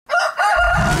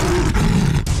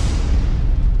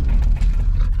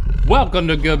Welcome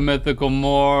to Good Mythical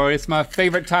More. It's my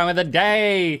favorite time of the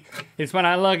day. It's when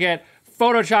I look at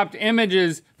photoshopped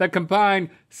images that combine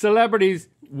celebrities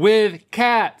with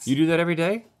cats. You do that every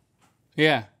day?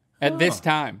 Yeah, at this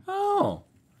time. Oh.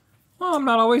 Well, I'm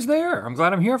not always there. I'm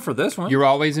glad I'm here for this one. You're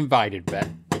always invited, Bet.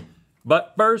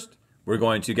 But first, we're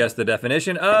going to guess the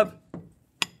definition of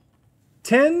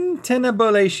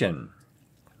tintinabulation.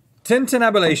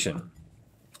 Tintinabulation.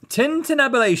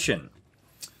 Tintinabulation.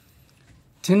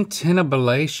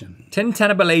 Tintinabulation.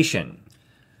 Tintinabulation.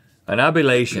 An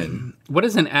abulation. What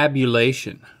is an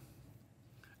abulation?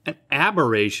 An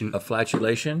aberration. A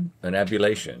flatulation? An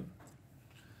abulation.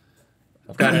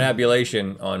 I've got an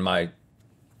abulation on my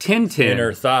Tintin.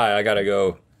 inner thigh. I gotta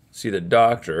go see the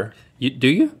doctor. Do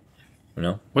you?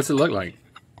 No? What's it look like?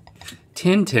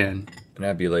 Tintin. An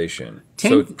abulation.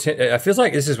 Tin- So I feel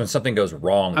like this is when something goes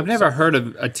wrong. I've never heard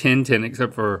of a Tintin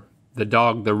except for the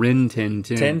dog, the Rin Tin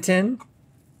Tin. Tintin?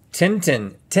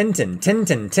 Tintin, Tintin,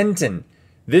 Tintin, Tintin.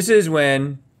 This is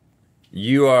when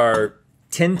you are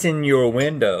tinting your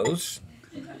windows.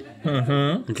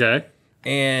 Mm-hmm. Okay.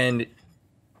 And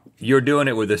you're doing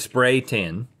it with a spray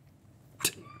tin.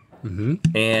 Mm-hmm.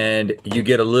 And you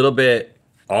get a little bit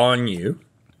on you.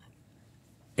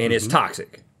 And it's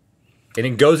toxic. And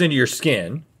it goes into your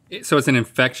skin. So it's an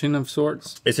infection of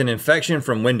sorts? It's an infection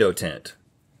from window tint.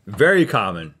 Very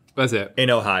common. That's it. In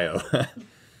Ohio.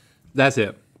 That's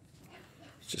it.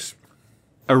 Just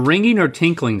a ringing or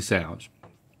tinkling sound.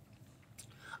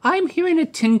 I'm hearing a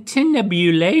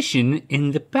tintinabulation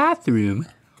in the bathroom.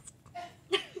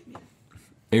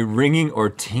 a ringing or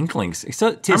tinkling. So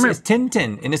it's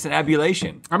Tintin, and it's an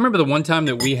abulation. I remember the one time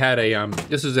that we had a,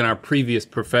 this was in our previous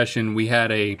profession, we had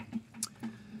a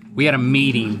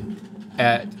meeting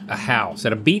at a house,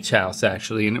 at a beach house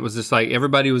actually, and it was just like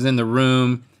everybody was in the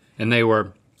room and they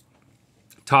were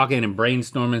talking and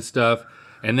brainstorming stuff,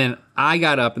 and then I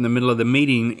got up in the middle of the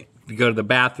meeting to go to the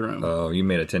bathroom. Oh, you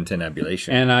made a tintinabulation.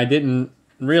 And I didn't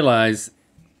realize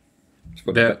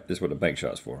this is what the bank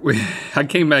shot's for. I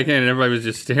came back in and everybody was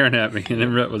just staring at me, and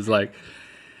then Rhett was like,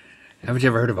 haven't you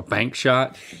ever heard of a bank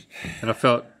shot? And I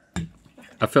felt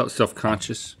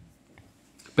self-conscious.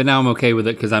 But now I'm okay with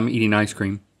it because I'm eating ice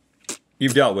cream.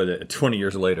 You've dealt with it 20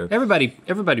 years later. Everybody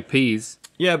pees.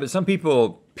 Yeah, but some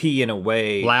people pee in a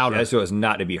way louder so as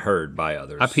not to be heard by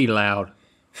others. I pee loud.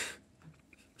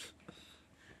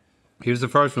 Here's the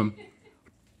first one.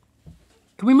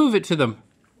 Can we move it to the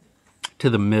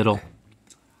middle?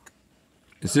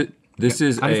 Is it? This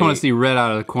is. I just want to see red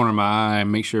out of the corner of my eye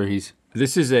and make sure he's.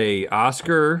 This is a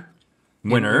Oscar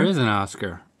winner. There is an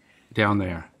Oscar down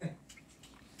there.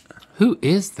 Who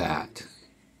is that?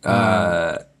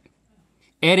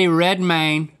 Eddie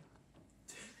Redmayne.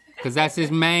 Because that's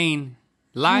his mane.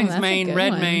 Lion's mane,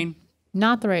 red mane.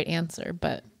 Not the right answer,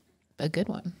 but a good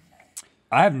one.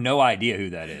 I have no idea who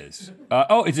that is.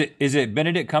 Is it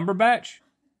Benedict Cumberbatch?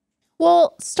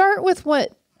 Well, start with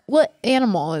what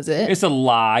animal is it? It's a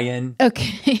lion.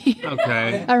 Okay.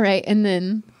 Okay. All right, and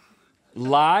then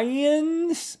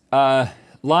lions.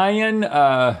 Lion.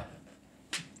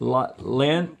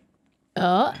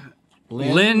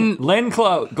 Lynn. Glenn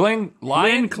Close. Glenn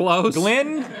Lion Close.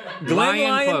 Glenn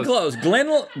Lion Close.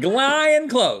 Glenn Lion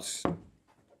Close.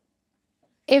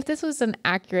 If this was an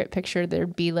accurate picture,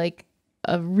 there'd be like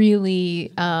a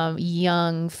really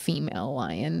young female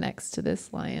lion next to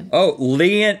this lion. Oh,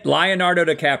 Leonardo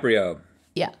DiCaprio.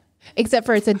 Yeah, except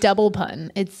for it's a double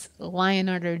pun. It's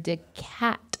Leonardo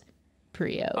DiCaprio.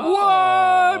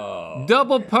 What?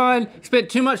 Double pun.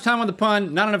 Spent too much time on the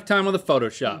pun, not enough time on the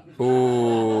Photoshop.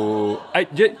 Ooh.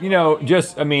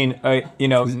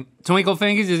 Twinkle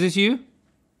Fingers, is this you?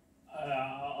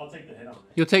 I'll take the hit on it.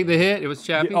 You'll take the hit? It was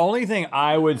Chappie? The only thing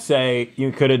I would say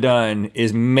you could have done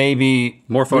is maybe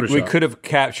more Photoshop. We could have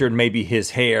captured maybe his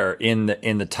hair in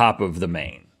the top of the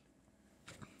mane.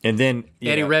 And then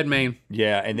Eddie Redmayne.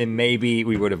 Yeah, and then maybe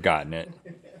we would have gotten it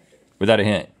without a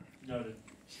hint. Noted.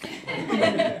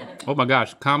 Oh my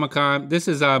gosh, Comic-Con. This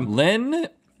is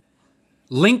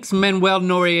Lynx Manuel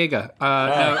Noriega.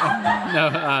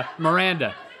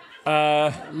 Miranda.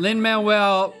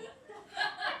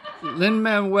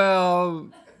 Lin-Manuel.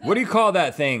 What do you call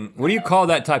that thing? What do you call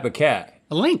that type of cat?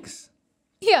 A lynx.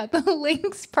 Yeah, the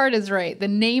lynx part is right. The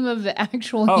name of the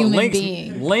actual human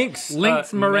being. Lynx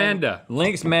Miranda.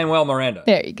 Lynx Manuel Miranda.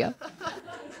 There you go.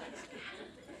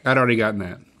 I'd already gotten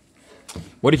that.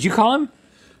 What did you call him?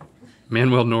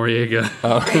 Manuel Noriega.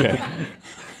 Okay.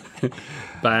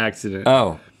 By accident.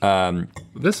 Oh.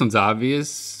 This one's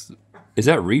obvious. Is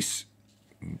that Reese?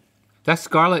 That's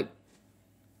Scarlett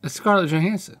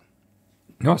Johansson.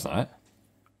 No, it's not.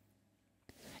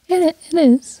 It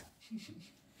is.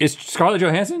 Is Scarlett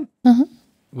Johansson?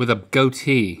 with a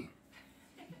goatee.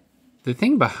 The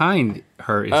thing behind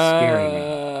her is scaring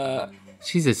me.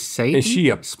 She's a Satan. Is she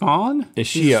a spawn? Is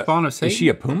she a spawn of Satan? Is she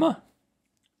a puma?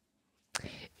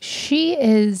 She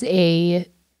is a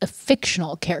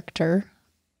fictional character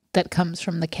that comes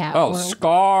from the cat world.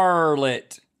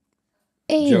 Scarlett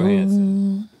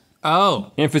Johansson.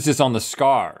 Oh, Emphasis on the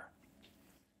scar.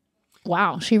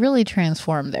 Wow, she really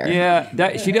transformed there.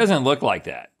 Yeah, she doesn't look like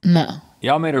that. No.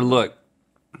 Y'all made her look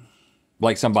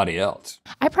like somebody else.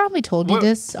 I probably told you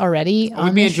this already are we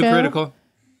on being the too show. critical?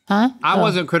 Huh? I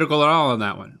wasn't critical at all on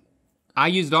that one. I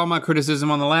used all my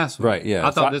criticism on the last one. Right, yeah.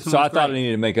 I thought this one so was I thought I great.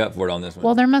 needed to make up for it on this one.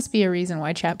 Well, there must be a reason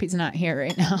why Chappie's not here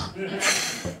right now.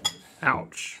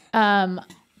 Ouch.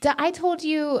 I told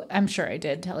you, I'm sure I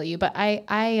did tell you, but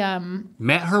I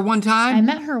Met her one time?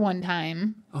 met her one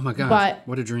time. Oh my gosh, But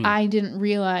what a dream. I didn't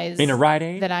realize In a Rite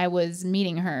Aid? that I was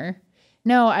meeting her.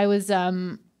 No, I was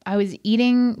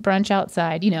eating brunch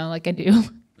outside, like I do.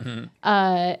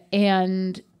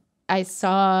 And I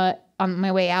saw on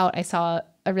my way out, I saw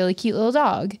a really cute little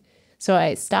dog. So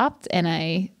I stopped and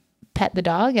I pet the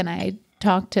dog and I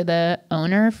talked to the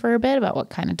owner for a bit about what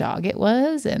kind of dog it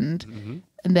was. And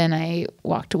then I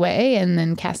walked away and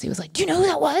then Cassie was like, "Do you know who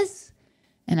that was?"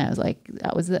 And I was like,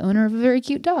 "That was the owner of a very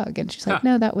cute dog." And she's like,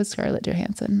 "No, that was Scarlett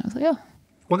Johansson." I was like, "Oh."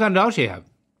 What kind of dog she have?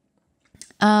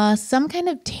 Some kind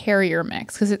of terrier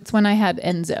mix, because it's when I had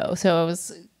Enzo. So it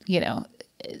was,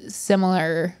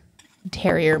 similar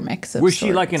terrier mix of was she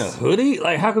sorts. like in a hoodie?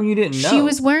 Like, how come you didn't know? She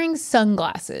was wearing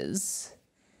sunglasses.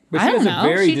 But I she has don't a know.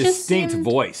 very She just distinct seemed-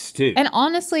 voice, too. And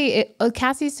honestly,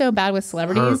 Cassie's so bad with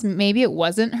celebrities. Maybe it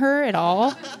wasn't her at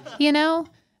all,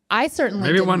 I certainly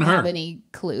Maybe it didn't wasn't her. have any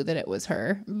clue that it was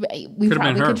her. We Could've been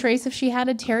probably her. could trace if she had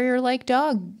a terrier-like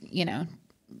dog,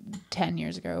 10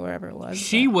 years ago, or whatever it was.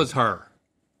 She was her.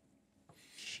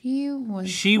 She was...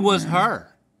 She was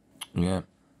her. Yeah.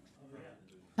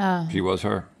 Oh. She was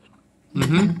her.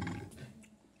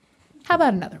 How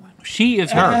about another one? She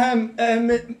is her.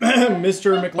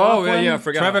 Mr. McLaughlin. I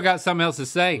forgot. Trevor got something else to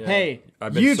say. Hey,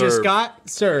 I've been you just served. got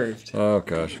served. Oh,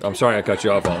 gosh. I'm sorry I cut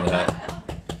you off on that.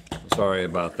 Sorry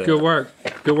about that. Good work.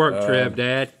 Good work, Trev,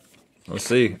 Dad. Let's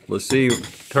see. Let's see what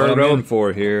I'm Turtle. in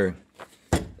for here.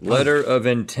 Letter of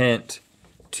intent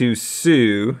to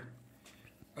sue.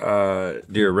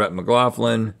 Dear Rep.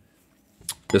 McLaughlin,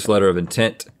 this letter of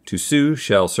intent to sue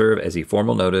shall serve as a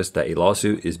formal notice that a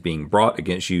lawsuit is being brought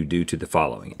against you due to the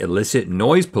following: illicit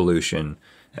noise pollution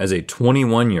as a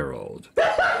 21-year-old.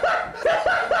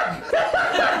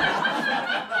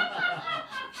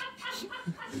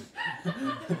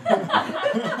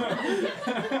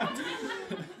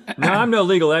 Now, I'm no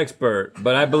legal expert,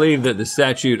 but I believe that the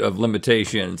statute of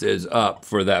limitations is up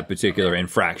for that particular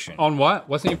infraction. On what?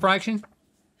 What's the infraction?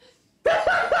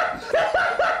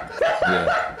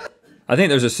 Yeah. I think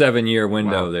there's a 7-year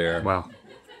window there. Wow.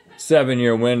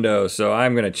 7-year window, so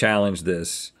I'm going to challenge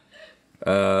this.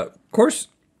 Of course,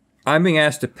 I'm being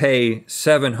asked to pay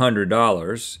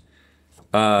 $700.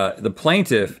 The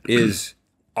plaintiff is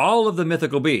all of the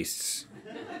mythical beasts.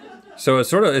 So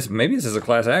maybe this is a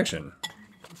class action.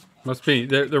 Must be.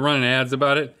 They're running ads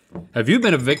about it. Have you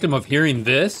been a victim of hearing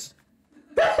this?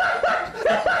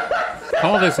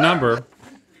 Call this number.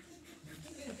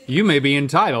 You may be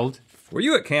entitled Were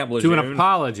you at Camp to Lejeune? an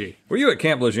apology. Were you at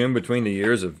Camp Lejeune between the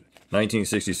years of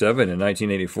 1967 and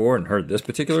 1984 and heard this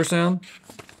particular sound?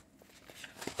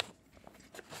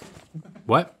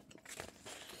 What?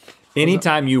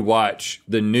 Anytime you watch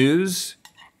the news,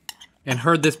 And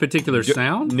heard this particular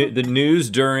sound? the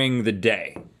news during the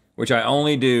day, which I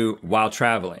only do while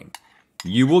traveling,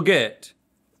 you will get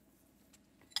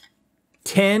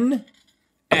 10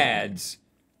 ads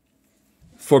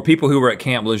for people who were at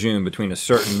Camp Lejeune between a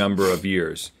certain number of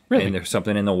years. Really? And there's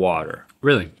something in the water.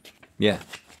 Really? Yeah.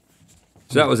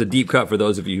 So that was a deep cut for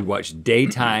those of you who watch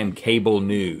daytime cable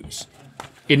news.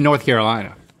 In North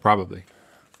Carolina, probably.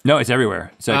 No, it's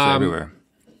everywhere. It's actually everywhere.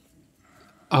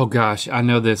 Oh gosh, I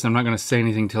know this. I'm not going to say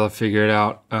anything till I figure it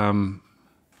out.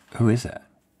 Who is that?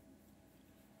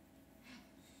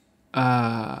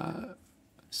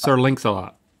 Sir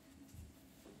Links-a-Lot.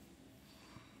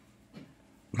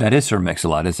 That is Sir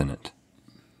Mix-a-Lot, isn't it?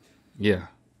 Yeah.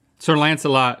 Sir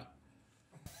Lancelot.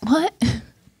 What?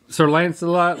 Sir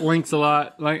Lancelot,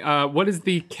 Links-a-Lot. Like, what is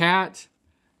the cat?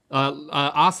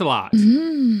 Ocelot.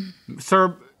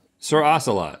 Sir. Sir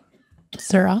Ocelot.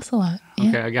 Sir Ocelot. Yeah.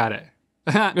 Okay, I got it.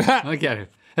 I get it.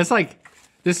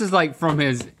 This is like from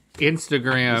his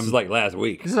Instagram. This is like last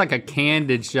week. This is like a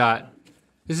candid shot.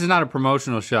 This is not a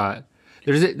promotional shot.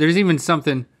 There's even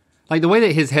something, like the way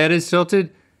that his head is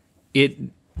tilted, it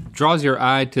draws your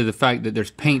eye to the fact that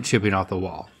there's paint chipping off the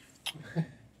wall.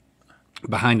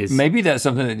 behind his. Maybe that's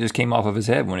something that just came off of his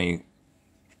head when he.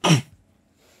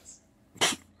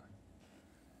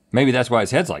 Maybe that's why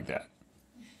his head's like that.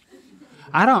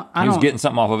 I don't. He was getting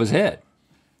something off of his head.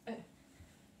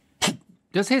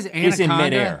 Does his It's in anaconda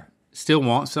midair. still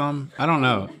want some? I don't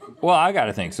know. Well, I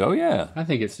gotta think so. Yeah. I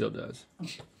think it still does.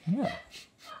 Yeah.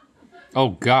 Oh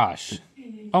gosh.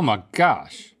 Oh my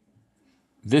gosh.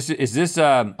 This is this.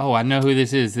 Oh, I know who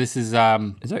this is. This is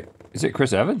Is it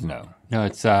Chris Evans? No. no,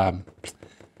 it's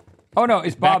Oh no,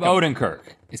 it's Bob Beckham. Odenkirk.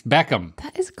 it's Beckham.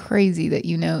 That is crazy that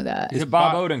you know that. Is it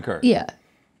Bob Odenkirk? Yeah.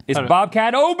 It's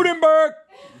Bobcat Odenkirk.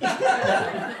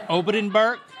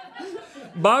 Oberdenberg.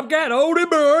 Bobcat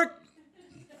Odenkirk.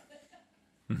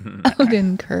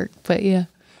 Odenkirk, but yeah.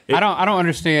 I don't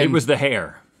understand. It was the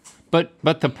hair. but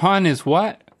the pun is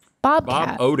what?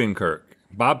 Bobcat. Bob Odenkirk.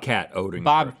 Bobcat Odenkirk.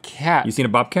 Bobcat. You seen a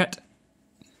bobcat?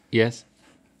 Yes.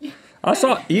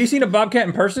 You seen a bobcat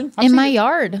in person? in my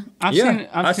yard. I've Yeah, seen,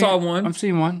 I saw one. I've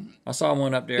seen one. I saw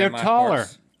one up there. They're in my taller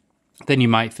parts. than you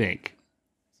might think.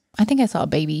 I think I saw a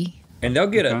baby. And they'll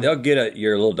get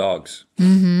your little dogs.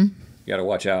 Mm-hmm. You gotta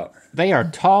watch out. They are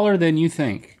taller than you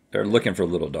think. They're looking for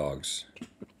little dogs.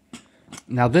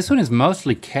 Now this one is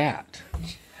mostly cat.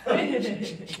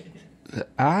 The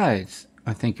eyes,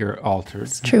 I think, are altered.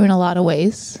 It's true in a lot of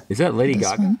ways. Is that Lady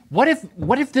Gaga? one. What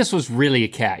if this was really a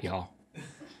cat, y'all?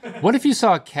 What if you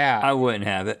saw a cat? I wouldn't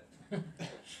have it.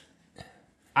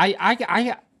 I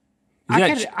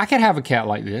could have a cat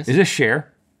like this. Is this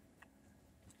Cher?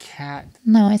 Cat.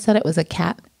 No, I said it was a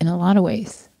cat in a lot of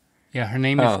ways. Yeah, her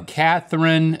name is Oh.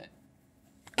 Catherine.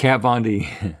 Kat Von D.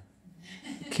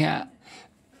 Cat.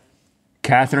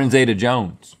 Catherine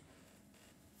Zeta-Jones.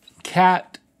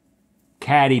 Cat.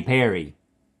 Katy Perry.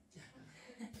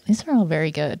 These are all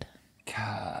very good.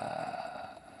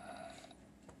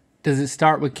 Does it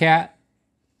start with cat?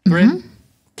 Mm-hmm.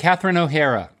 Catherine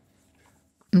O'Hara.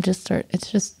 It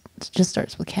just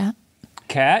starts with cat.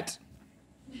 Cat.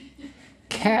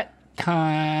 Cat.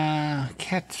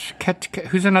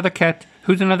 Who's another cat?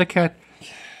 Who's another cat?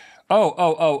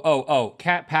 Oh.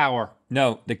 Cat Power.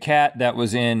 No, the cat that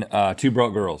was in Two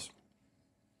Broke Girls.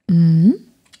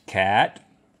 Cat.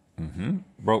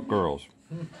 Broke Girls.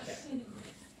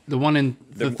 The one in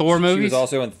the Thor She movies? was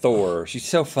also in Thor. She's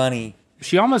so funny.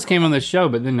 She almost came on the show,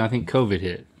 but then I think COVID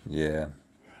hit. Yeah.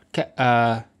 Cat,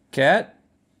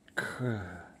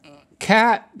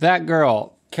 Cat. that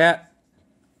girl. Cat.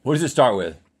 What does it start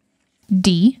with?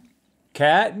 D.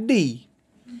 Cat D.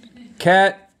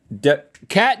 Cat.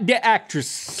 Cat the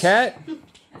actress.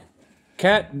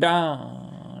 Cat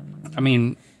Dawn. I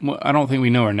mean, I don't think we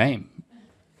know her name.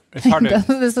 It's hard to.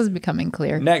 This is becoming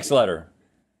clear. Next letter.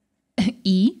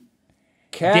 E.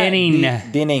 Cat Denning.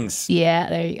 Dennings. Yeah,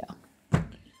 there you go.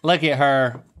 Look at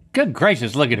her. Good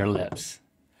gracious, look at her lips.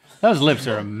 Those lips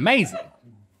are amazing.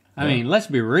 I mean, let's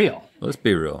be real. Let's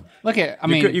be real. Look at, I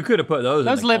mean, you could have put those.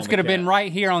 those lips could have been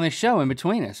right here on this show in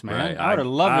between us, man. Right. I would have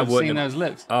loved to have wouldn't seen those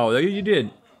lips. Oh, you did.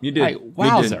 You did. Like,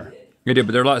 wowzer. You did,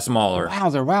 but they're a lot smaller.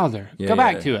 Wowzer. Yeah, Go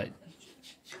back yeah. to it.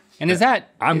 And is that,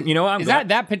 I'm is glad,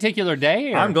 that particular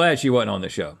day? Or? I'm glad she wasn't on the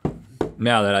show.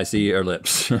 Now that I see her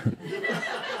lips.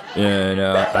 Yeah,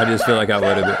 no, I just feel like I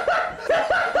would have been.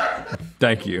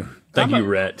 Thank you,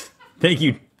 Rhett. Thank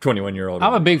you, 21-year-old.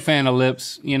 I'm a big fan of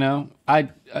lips. You know,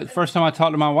 first time I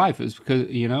talked to my wife was because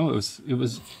it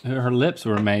was her lips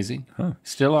were amazing.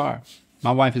 Still are.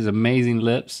 My wife has amazing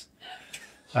lips.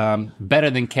 Better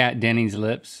than Kat Denning's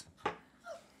lips.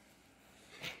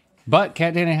 But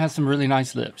Kat Denning has some really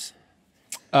nice lips.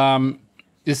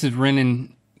 This is Ren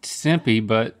and Stimpy,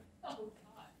 but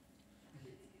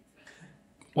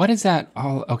what is that?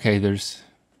 Oh, okay.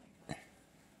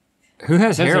 Who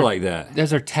has hair are- like that?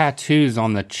 Those are tattoos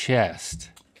on the chest.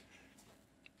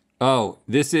 Oh,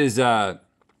 this is the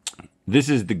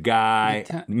guy.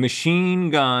 Machine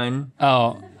Gun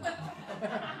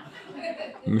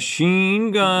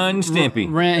Stimpy.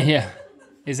 Ren, yeah.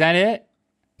 Is that it?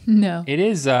 No. It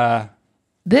is.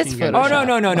 This get photo. it.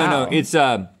 Oh no. Wow. It's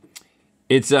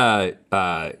the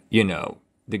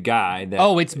guy that.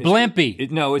 Oh, it's Blimpy.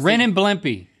 it's Ren and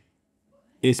Blimpy,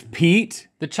 It's Pete.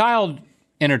 the child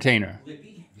entertainer.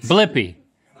 Blippy.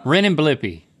 Ren and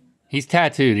Blippy. He's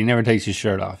tattooed. He never takes his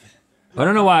shirt off. I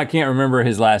don't know why I can't remember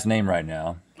his last name right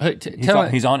now.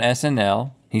 He's on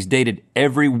SNL. He's dated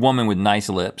every woman with nice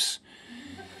lips.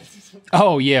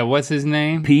 Oh yeah, what's his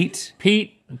name? Pete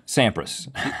Sampras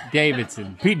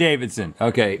Davidson. Pete Davidson.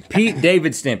 Okay, Pete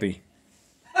David Stimpy.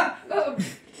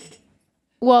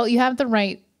 Well, you have the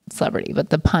right celebrity, but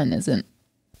the pun isn't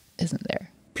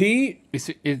there. Pete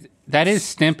That is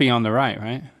Stimpy on the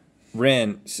right?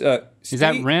 Ren. Is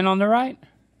that Ren on the right?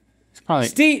 It's probably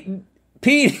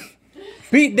Pete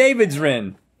Pete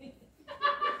Davidson.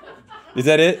 Is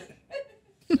that it?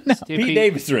 Pete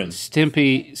Davidson.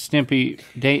 Stimpy,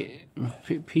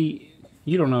 Pete.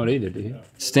 You don't know it either, do you?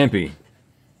 Stimpy.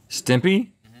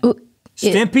 Ooh,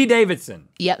 Stimpy Davidson.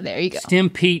 Yep, there you go.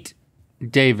 Pete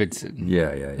Davidson. Yeah.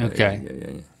 Okay.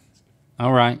 Yeah.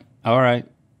 All right. Okay.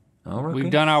 We've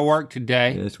done our work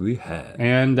today. Yes, we have.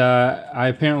 And I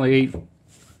apparently ate,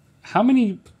 how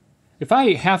many, if I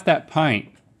ate half that pint,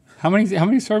 how many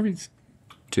servings?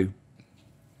 2.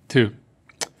 2.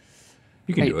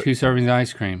 You can I do ate it. 2 servings of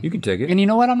ice cream. You can take it. And you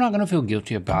know what? I'm not going to feel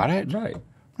guilty about it. Right. I'm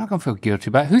not going to feel guilty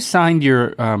about it. Who signed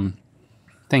your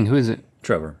thing? Who is it?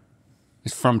 Trevor.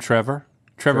 It's from Trevor.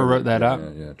 Trevor wrote that up.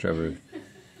 Yeah, Trevor.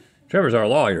 Trevor's our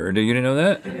lawyer. You didn't know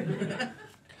that?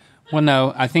 Well,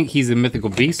 no, I think he's a Mythical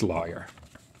Beast lawyer.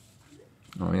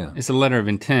 Oh, yeah. It's a letter of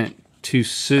intent to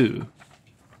sue.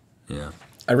 Yeah.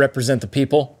 I represent the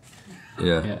people.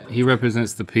 Yeah. He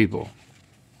represents the people.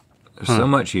 There's so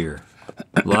much here.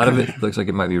 A lot of it looks like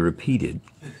it might be repeated.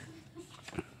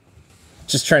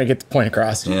 Just trying to get the point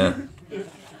across. Yeah.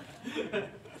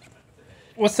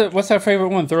 What's our favorite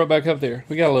one? Throw it back up there.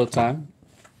 We got a little time.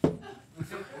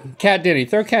 Cat Denny.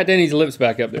 Throw Cat Denny's lips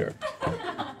back up there.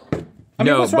 I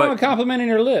mean, what's wrong with complimenting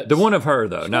her lips? The one of her,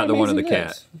 though, not the one of the amazing cat.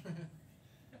 lips.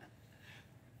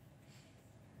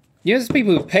 You know, there's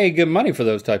people who pay good money for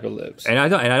those type of lips. And I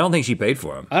don't think she paid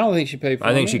for them. I don't think she paid for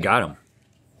them. I think she got them.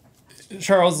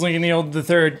 Charles Lincoln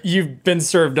III, you've been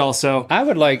served also. I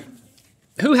would like,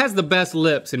 who has the best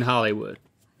lips in Hollywood?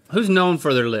 Who's known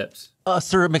for their lips?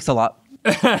 Sir Mix-a-Lot.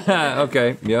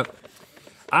 Okay, yep.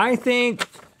 I think,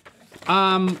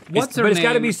 What's her but it's got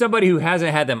to name? be somebody who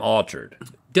hasn't had them altered.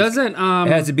 Doesn't, It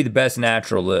has to be the best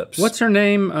natural lips. what's her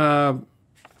name? The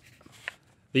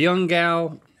young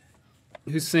gal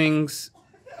who sings,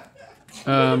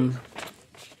 the young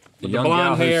gal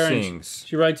blonde who hair. sings?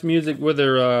 She writes music with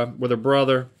her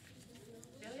brother.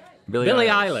 Billie Billie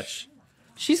Eilish.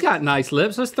 She's got nice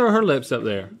lips. Let's throw her lips up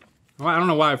there. Well, I don't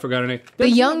know why I forgot her name. The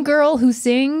young girl who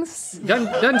sings.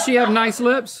 Doesn't she have nice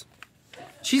lips?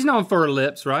 She's known for her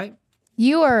lips, right?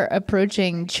 You are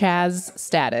approaching Chaz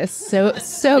status so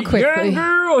quickly. Young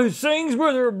girl who sings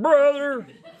with her brother.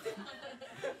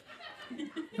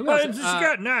 Who else? She's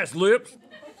got nice lips.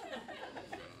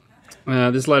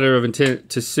 This letter of intent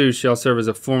to sue shall serve as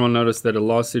a formal notice that a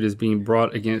lawsuit is being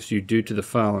brought against you due to the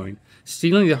following: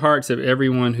 stealing the hearts of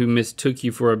everyone who mistook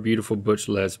you for a beautiful butch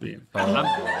lesbian.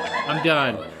 I'm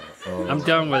done. I'm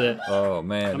done with it. Oh,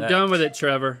 man. I'm done with it,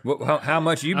 Trevor. How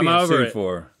much are you I'm being over sued it.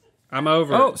 for? I'm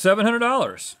over Oh, it.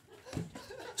 $700.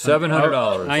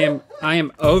 $700. I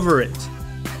am over it.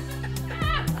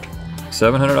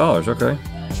 $700. Okay.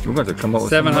 We're going to have to come up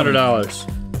with some money.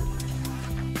 $700.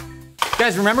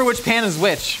 Guys, remember which pan is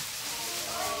which.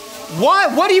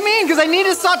 What? What do you mean? Because I need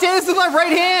to saute this with my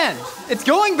right hand. It's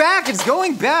going back. It's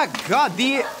going back. God,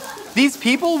 these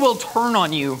people will turn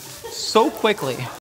on you so quickly.